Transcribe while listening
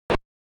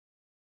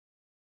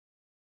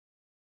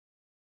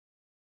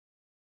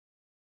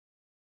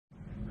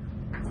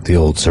The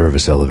old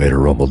service elevator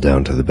rumbled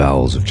down to the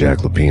bowels of Jack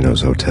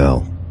Lupino's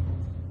hotel.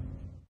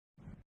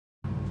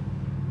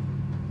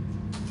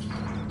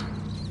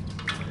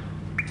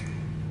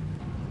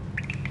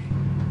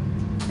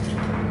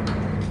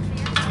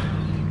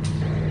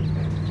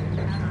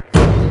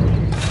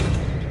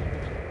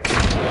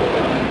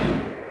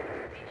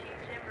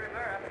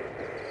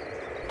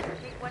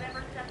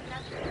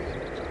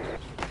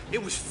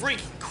 It was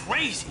freaking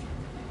crazy.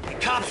 The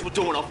cops were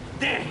doing a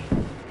thing.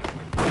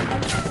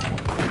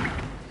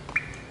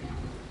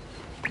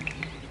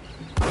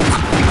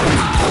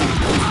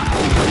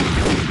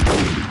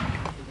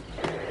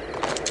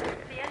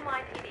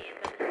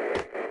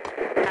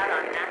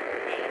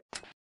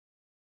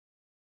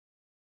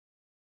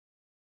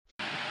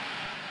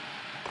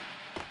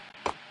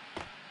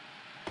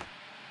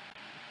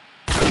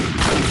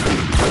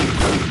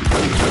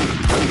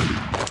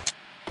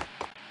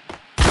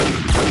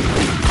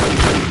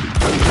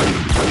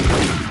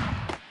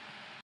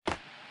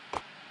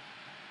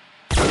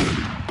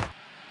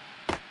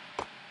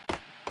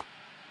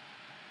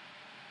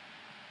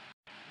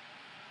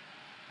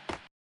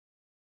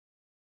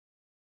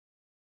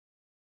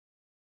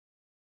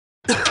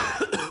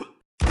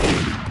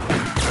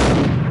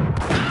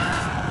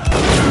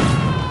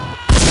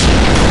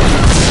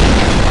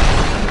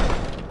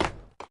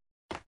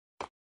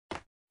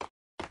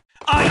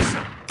 Ice!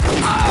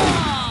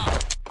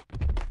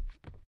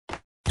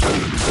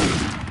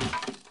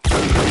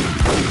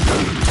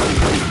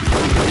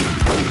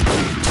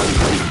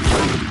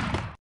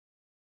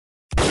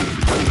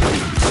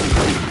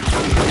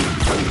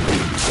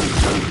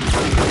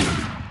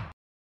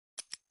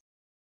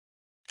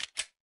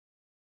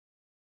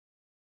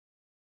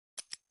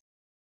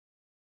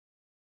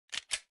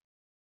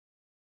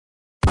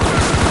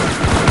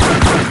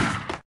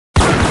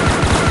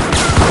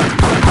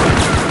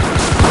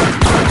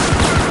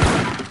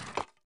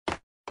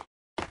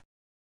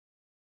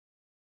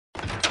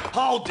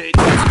 Hold it!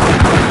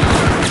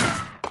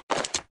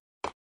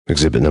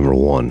 Exhibit number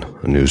 1,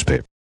 a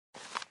newspaper.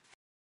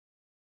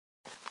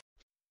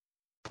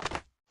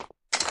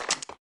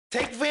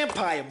 Take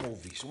vampire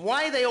movies.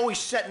 Why are they always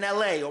set in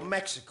LA or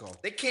Mexico?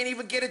 They can't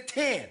even get a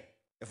tan.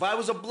 If I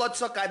was a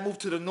bloodsucker, I'd move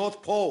to the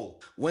North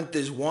Pole.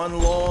 Winter's one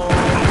long...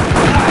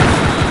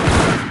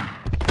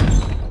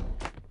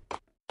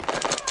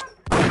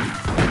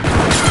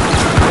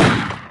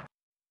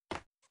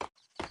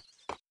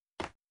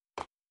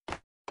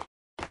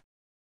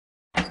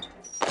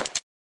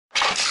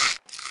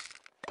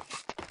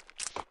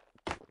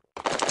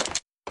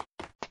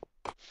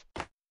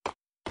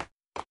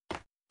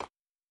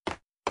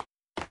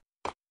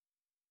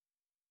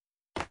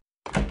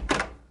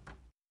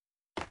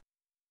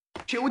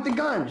 Chill with the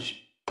guns.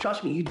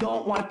 Trust me, you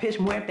don't want to piss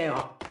Muerte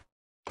off.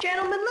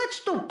 Gentlemen,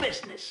 let's do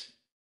business.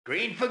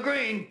 Green for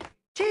green.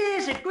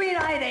 Cheers at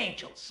green-eyed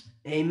angels.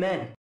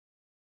 Amen.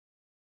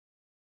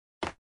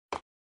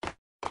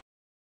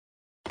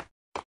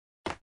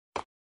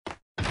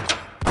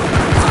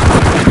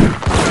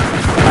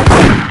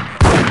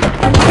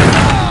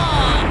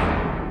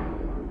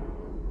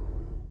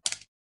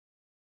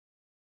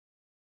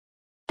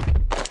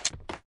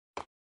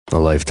 A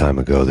lifetime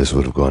ago, this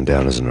would have gone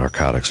down as a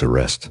narcotics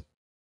arrest.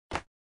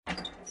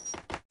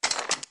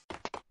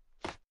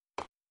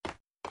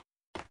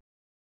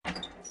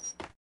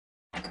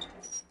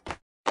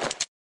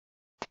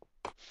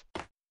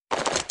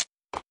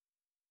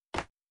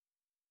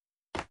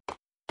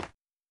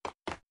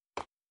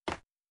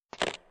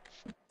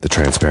 The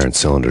transparent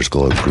cylinders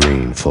glowed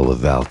green, full of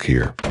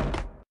Valkyr.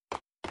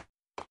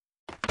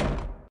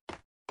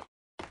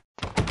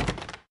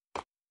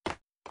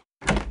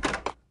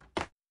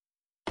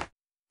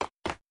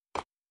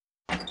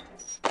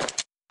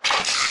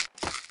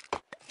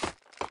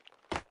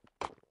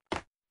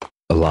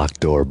 A locked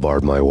door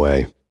barred my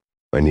way.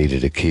 I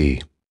needed a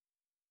key.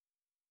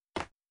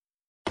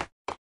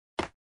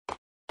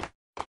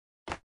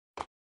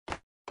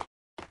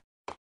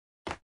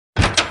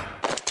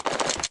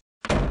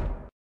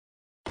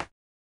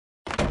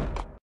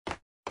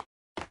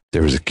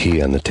 There was a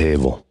key on the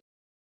table.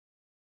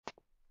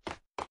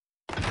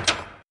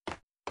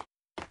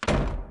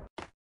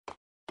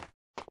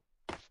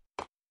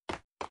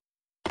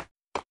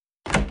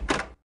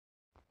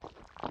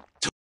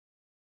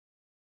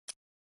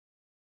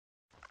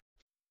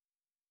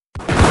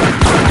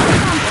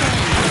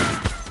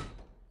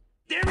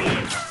 There he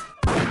is!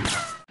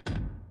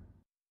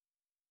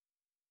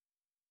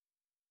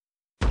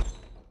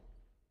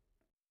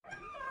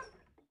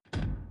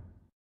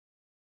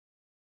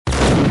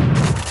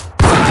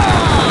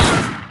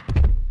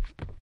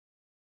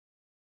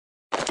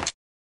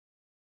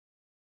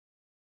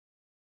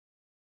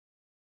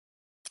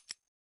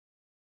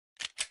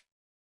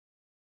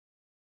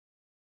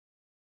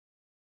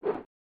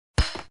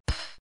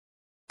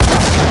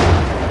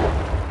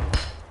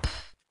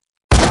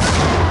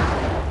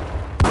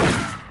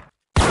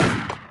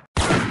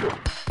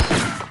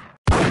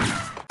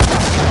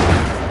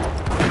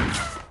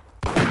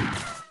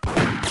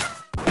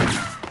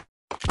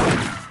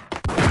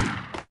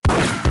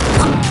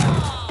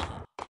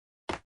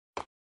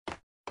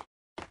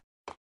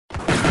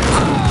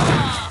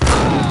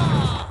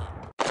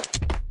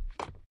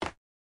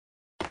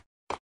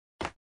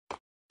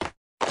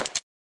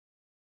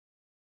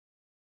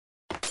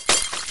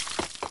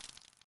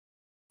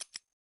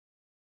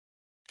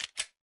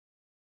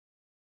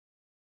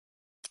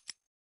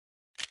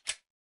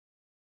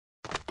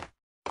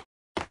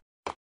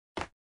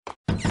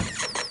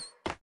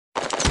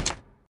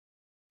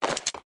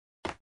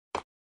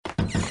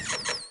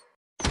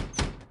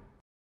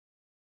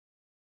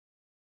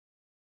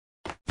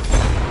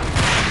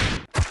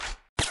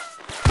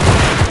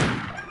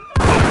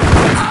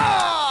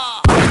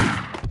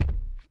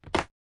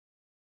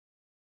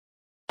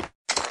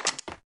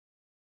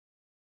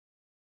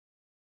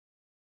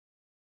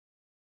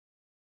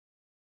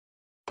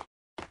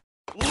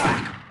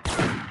 Whack!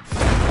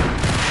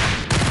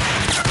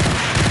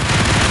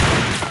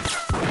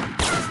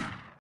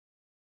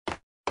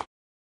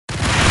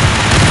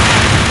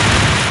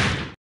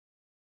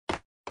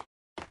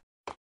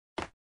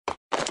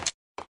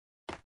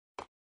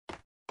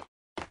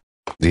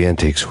 The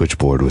antique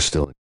switchboard was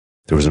still.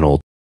 There was an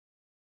old